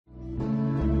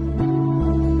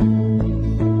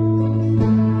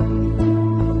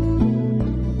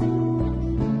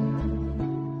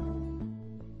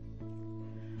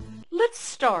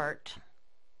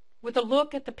with a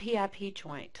look at the PIP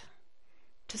joint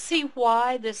to see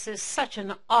why this is such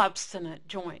an obstinate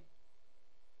joint.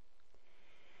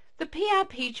 The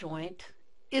PIP joint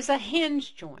is a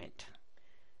hinge joint,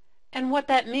 and what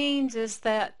that means is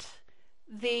that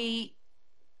the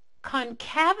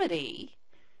concavity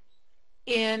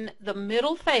in the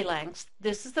middle phalanx,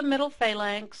 this is the middle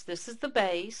phalanx, this is the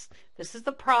base, this is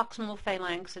the proximal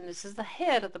phalanx, and this is the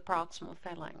head of the proximal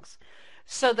phalanx.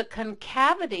 So the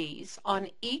concavities on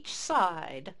each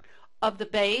side of the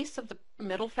base of the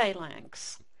middle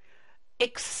phalanx,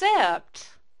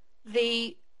 except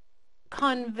the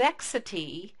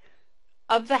convexity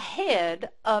of the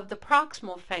head of the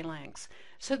proximal phalanx.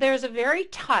 So there's a very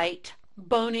tight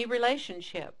bony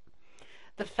relationship.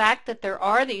 The fact that there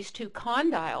are these two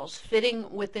condyles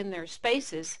fitting within their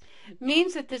spaces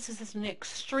means that this is an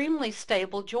extremely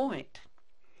stable joint.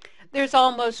 There's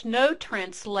almost no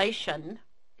translation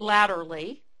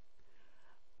laterally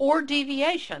or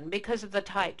deviation because of the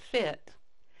tight fit.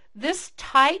 This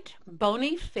tight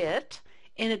bony fit,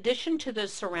 in addition to the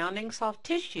surrounding soft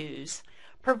tissues,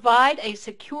 provide a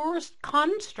secure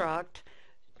construct,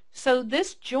 so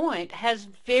this joint has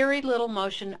very little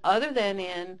motion other than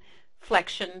in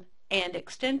flexion and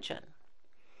extension.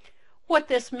 What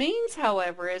this means,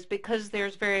 however, is because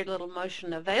there's very little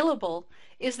motion available,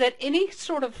 is that any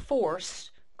sort of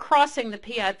force crossing the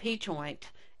PIP joint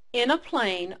in a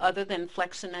plane other than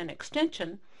flexion and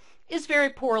extension is very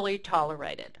poorly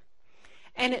tolerated.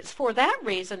 And it's for that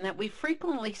reason that we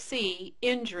frequently see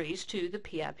injuries to the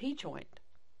PIP joint.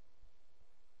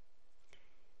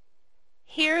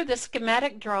 Here, the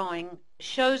schematic drawing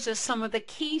shows us some of the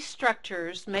key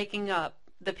structures making up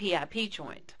the PIP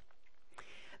joint.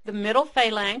 The middle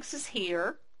phalanx is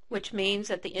here, which means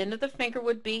that the end of the finger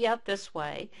would be out this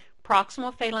way.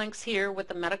 Proximal phalanx here with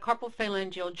the metacarpal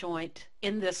phalangeal joint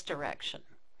in this direction.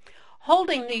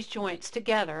 Holding these joints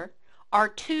together are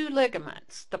two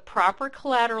ligaments, the proper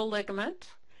collateral ligament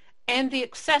and the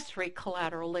accessory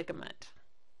collateral ligament.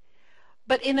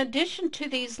 But in addition to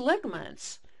these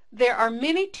ligaments, there are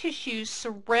many tissues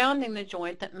surrounding the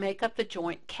joint that make up the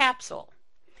joint capsule.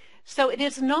 So it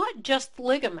is not just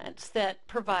ligaments that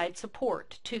provide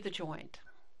support to the joint.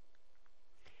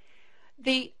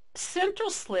 The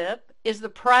central slip is the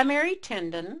primary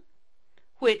tendon,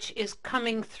 which is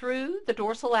coming through the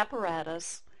dorsal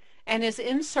apparatus and is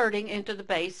inserting into the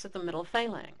base of the middle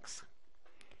phalanx.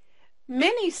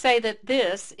 Many say that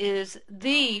this is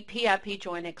the PIP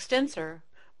joint extensor,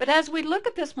 but as we look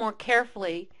at this more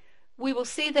carefully, we will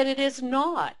see that it is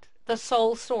not the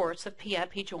sole source of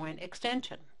PIP joint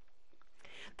extension.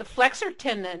 The flexor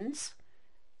tendons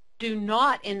do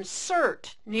not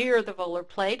insert near the volar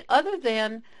plate other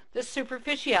than the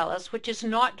superficialis, which is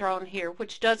not drawn here,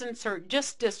 which does insert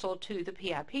just distal to the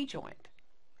PIP joint.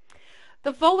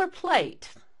 The volar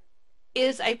plate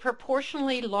is a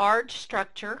proportionally large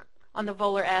structure on the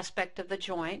volar aspect of the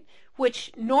joint,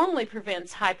 which normally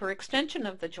prevents hyperextension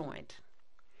of the joint.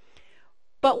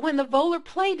 But when the volar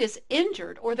plate is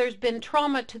injured or there's been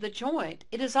trauma to the joint,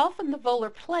 it is often the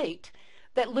volar plate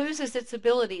that loses its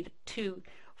ability to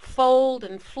fold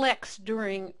and flex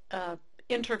during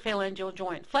interphalangeal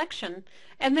joint flexion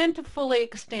and then to fully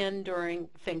extend during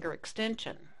finger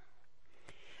extension.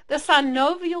 The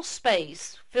synovial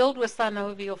space filled with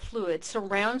synovial fluid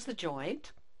surrounds the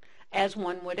joint, as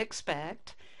one would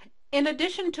expect, in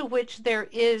addition to which there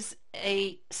is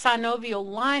a synovial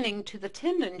lining to the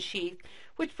tendon sheath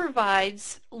which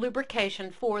provides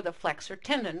lubrication for the flexor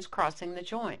tendons crossing the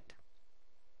joint.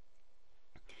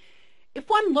 If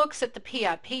one looks at the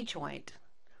PIP joint,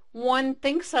 one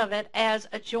thinks of it as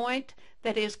a joint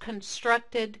that is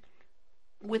constructed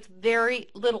with very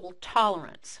little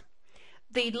tolerance.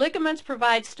 The ligaments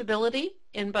provide stability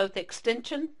in both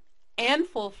extension and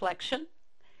full flexion,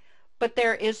 but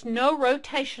there is no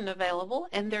rotation available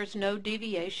and there's no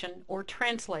deviation or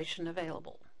translation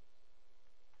available.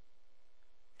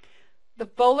 The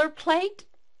volar plate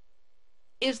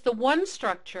is the one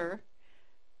structure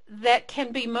that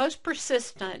can be most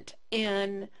persistent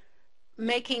in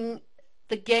making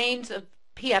the gains of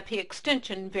PIP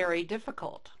extension very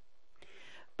difficult.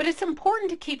 But it's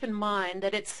important to keep in mind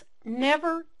that it's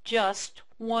never just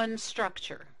one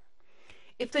structure.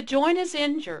 If the joint is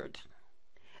injured,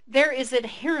 there is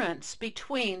adherence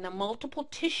between the multiple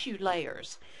tissue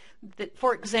layers.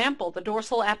 For example, the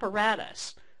dorsal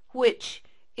apparatus, which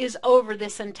is over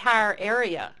this entire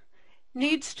area,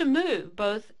 needs to move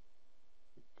both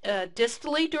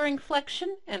distally during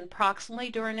flexion and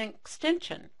proximally during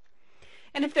extension.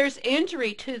 And if there's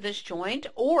injury to this joint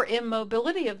or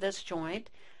immobility of this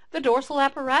joint, the dorsal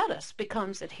apparatus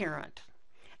becomes adherent.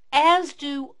 as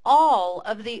do all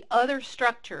of the other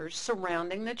structures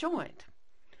surrounding the joint.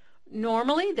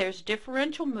 Normally, there's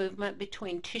differential movement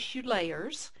between tissue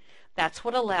layers. That's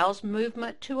what allows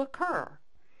movement to occur.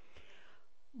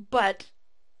 But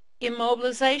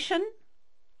immobilization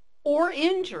or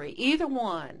injury, either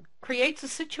one, creates a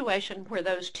situation where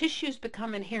those tissues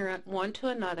become adherent one to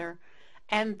another,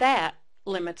 and that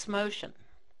limits motion.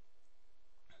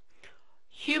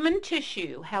 Human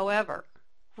tissue, however,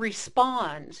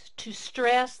 responds to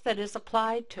stress that is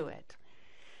applied to it.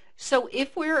 So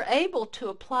if we're able to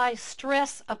apply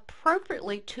stress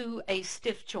appropriately to a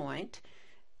stiff joint,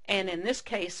 and in this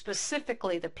case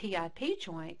specifically the PIP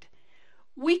joint,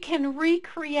 we can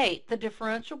recreate the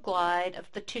differential glide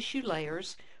of the tissue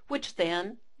layers, which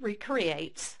then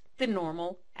recreates the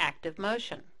normal active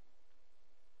motion.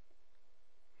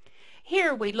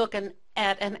 Here we look at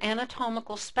an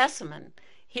anatomical specimen.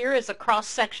 Here is a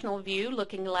cross-sectional view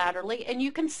looking laterally, and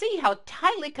you can see how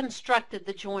tightly constructed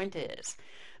the joint is.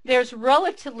 There's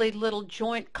relatively little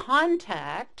joint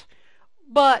contact,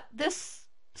 but this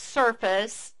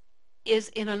surface is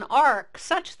in an arc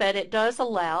such that it does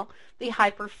allow the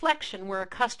hyperflexion we're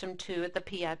accustomed to at the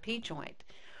PIP joint.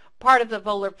 Part of the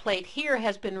volar plate here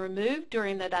has been removed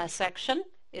during the dissection.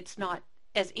 It's not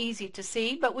as easy to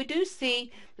see, but we do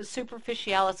see the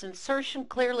superficialis insertion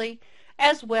clearly,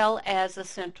 as well as a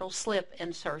central slip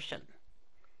insertion.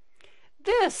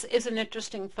 This is an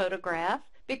interesting photograph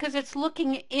because it's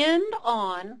looking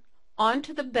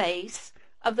onto the base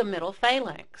of the middle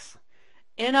phalanx.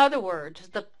 In other words,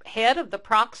 the head of the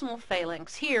proximal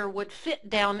phalanx here would fit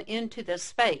down into this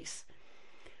space.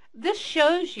 This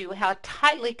shows you how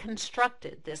tightly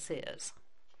constructed this is.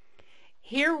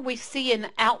 Here we see an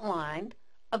outline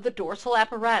of the dorsal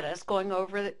apparatus going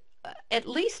over at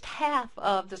least half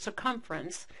of the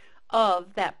circumference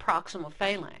of that proximal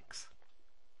phalanx.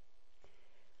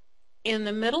 In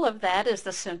the middle of that is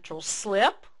the central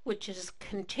slip, which is a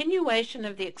continuation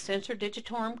of the extensor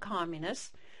digitorum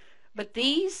communis, but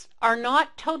these are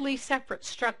not totally separate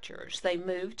structures. They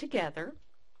move together.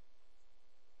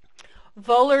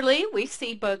 Volarly, we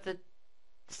see both the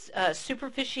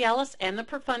superficialis and the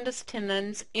profundus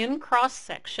tendons in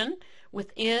cross-section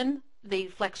within the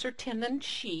flexor tendon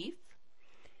sheath.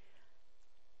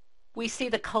 We see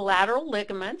the collateral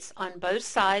ligaments on both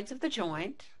sides of the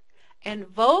joint, and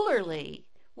volarly,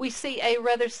 we see a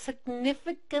rather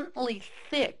significantly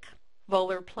thick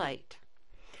volar plate.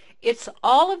 It's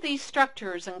all of these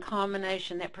structures in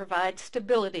combination that provide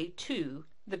stability to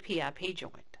the PIP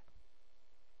joint.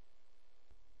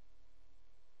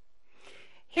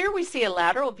 Here we see a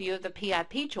lateral view of the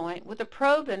PIP joint with a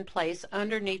probe in place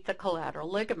underneath the collateral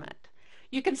ligament.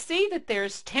 You can see that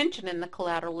there's tension in the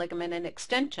collateral ligament in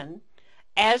extension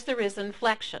as there is in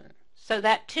flexion. So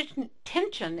that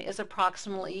tension is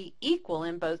approximately equal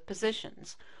in both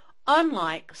positions,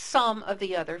 unlike some of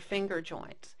the other finger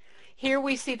joints. Here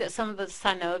we see that some of the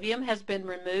synovium has been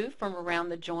removed from around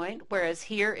the joint, whereas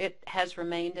here it has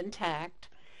remained intact.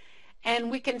 And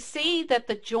we can see that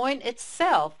the joint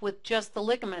itself, with just the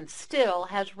ligaments, still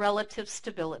has relative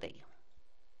stability.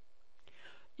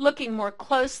 Looking more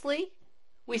closely,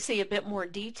 we see a bit more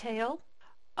detail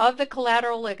of the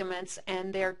collateral ligaments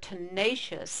and their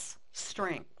tenacious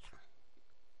strength.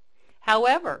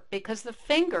 However, because the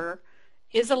finger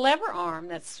is a lever arm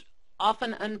that's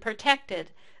often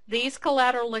unprotected, these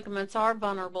collateral ligaments are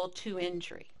vulnerable to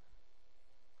injury.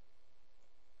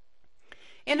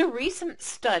 In a recent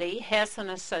study, Hess and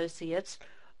Associates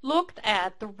looked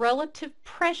at the relative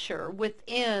pressure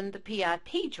within the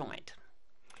PIP joint.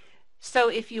 So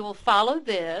if you will follow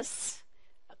this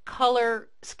color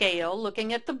scale,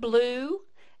 looking at the blue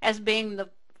as being the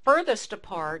furthest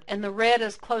apart and the red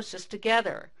as closest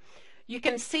together, you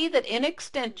can see that in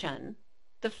extension,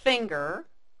 the finger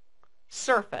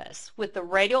surface with the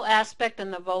radial aspect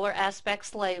and the volar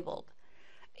aspects labeled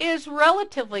is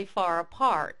relatively far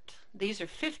apart. These are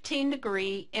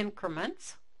 15-degree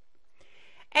increments.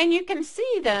 And you can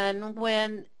see then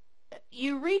when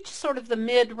you reach sort of the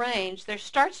mid-range, there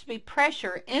starts to be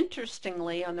pressure,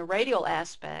 interestingly, on the radial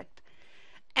aspect,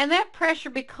 and that pressure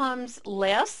becomes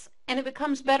less and it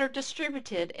becomes better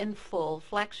distributed in full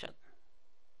flexion.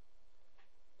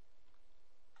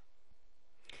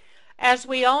 As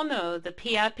we all know, the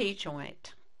PIP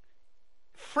joint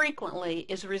frequently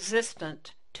is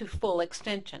resistant to full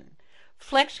extension.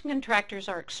 Flexion contractures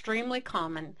are extremely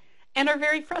common and are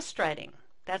very frustrating.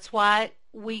 That's why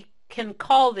we can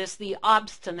call this the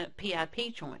obstinate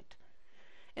PIP joint.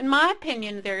 In my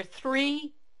opinion, there are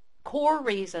three core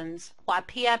reasons why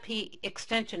PIP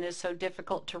extension is so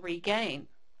difficult to regain.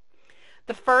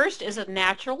 The first is a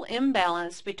natural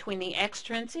imbalance between the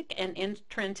extrinsic and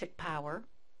intrinsic power.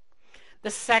 The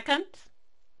second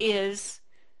is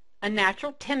a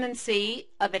natural tendency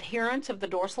of adherence of the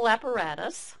dorsal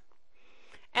apparatus.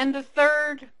 And the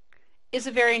third is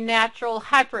a very natural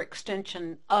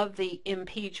hyperextension of the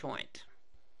MP joint.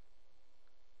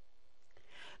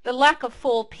 The lack of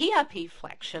full PIP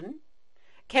flexion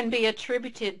can be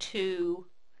attributed to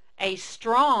a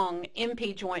strong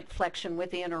MP joint flexion with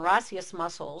the interosseous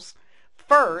muscles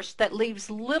first that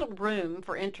leaves little room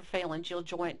for interphalangeal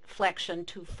joint flexion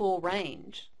to full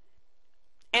range,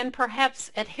 and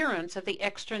perhaps adherence of the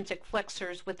extrinsic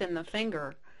flexors within the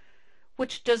finger,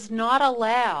 which does not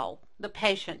allow the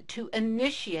patient to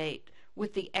initiate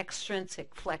with the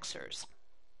extrinsic flexors.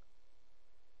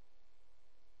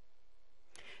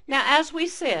 Now, as we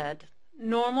said,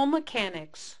 normal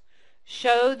mechanics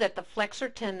show that the flexor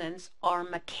tendons are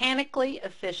mechanically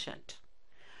efficient.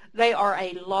 They are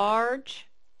a large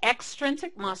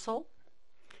extrinsic muscle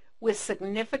with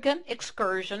significant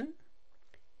excursion,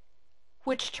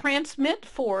 which transmit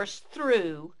force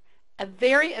through a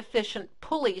very efficient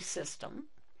pulley system,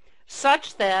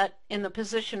 such that in the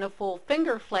position of full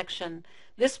finger flexion,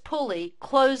 this pulley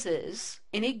closes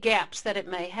any gaps that it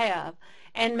may have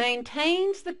and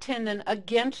maintains the tendon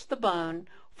against the bone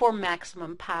for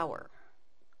maximum power.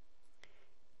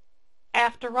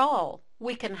 After all,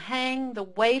 we can hang the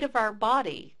weight of our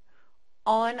body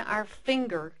on our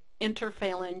finger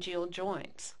interphalangeal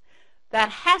joints. That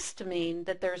has to mean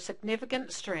that there's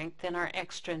significant strength in our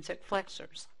extrinsic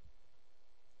flexors.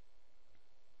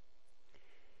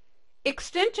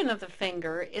 Extension of the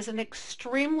finger is an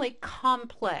extremely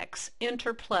complex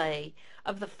interplay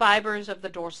of the fibers of the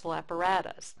dorsal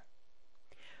apparatus.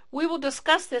 We will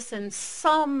discuss this in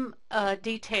some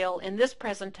detail in this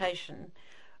presentation,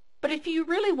 but if you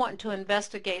really want to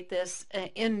investigate this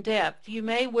in depth, you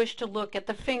may wish to look at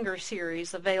the finger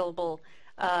series available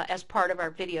as part of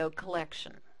our video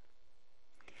collection.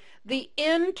 The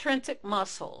intrinsic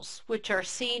muscles, which are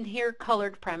seen here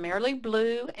colored primarily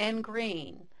blue and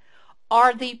green,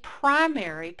 are the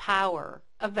primary power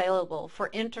available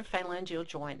for interphalangeal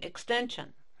joint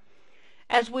extension.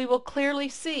 As we will clearly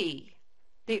see,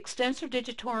 the extensor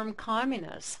digitorum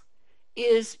communis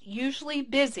is usually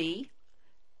busy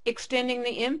extending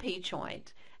the MP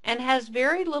joint and has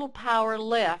very little power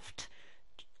left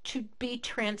to be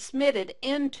transmitted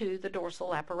into the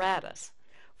dorsal apparatus.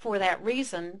 For that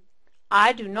reason,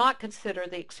 I do not consider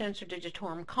the extensor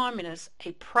digitorum communis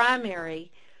a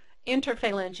primary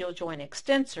interphalangeal joint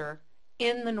extensor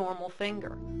in the normal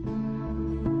finger.